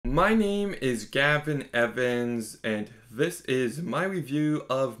My name is Gavin Evans, and this is my review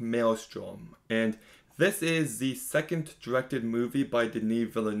of Maelström. And this is the second directed movie by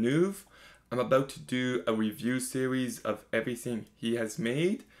Denis Villeneuve. I'm about to do a review series of everything he has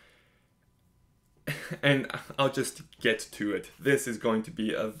made. And I'll just get to it. This is going to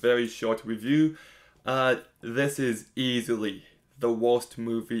be a very short review. This is easily the worst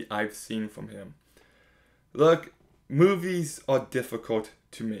movie I've seen from him. Look, movies are difficult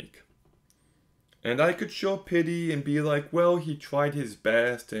to make. And I could show pity and be like, well, he tried his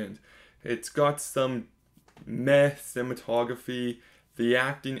best and it's got some meh cinematography. The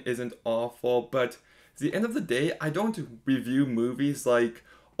acting isn't awful, but at the end of the day, I don't review movies like,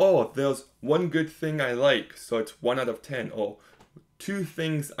 oh, there's one good thing I like, so it's 1 out of 10, or two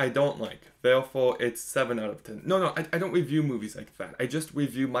things I don't like, therefore it's 7 out of 10. No, I don't review movies like that. I just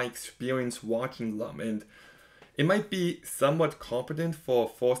review my experience watching them, and it might be somewhat competent for a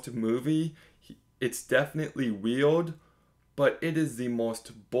first movie. It's definitely weird, but it is the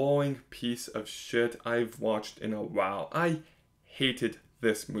most boring piece of shit I've watched in a while. I hated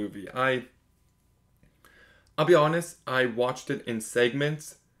this movie. I'll be honest, I watched it in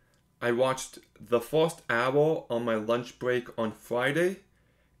segments. I watched the first hour on my lunch break on Friday,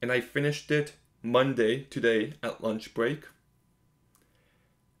 and I finished it Monday, today, at lunch break.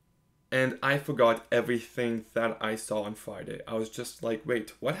 And I forgot everything that I saw on Friday. I was just like,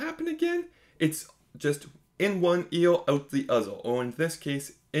 wait, what happened again? It's just in one ear, out the other. Or in this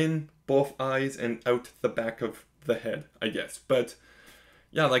case, in both eyes and out the back of the head, I guess. But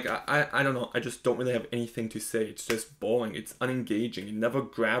yeah, like, I don't know. I just don't really have anything to say. It's just boring. It's unengaging. It never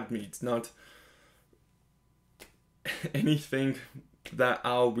grabbed me. It's not anything that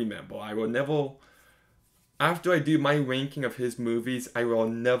I'll remember. I will never... After I do my ranking of his movies, I will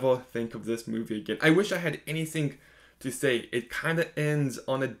never think of this movie again. I wish I had anything to say. It kind of ends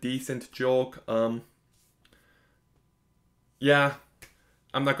on a decent joke. Yeah,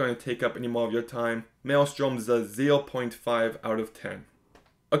 I'm not going to take up any more of your time. Maelström's a 0.5 out of 10.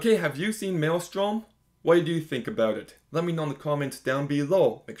 Okay, have you seen Maelström? What do you think about it? Let me know in the comments down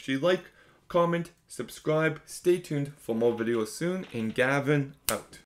below. Make sure you like, comment, subscribe. Stay tuned for more videos soon. And Gavin out.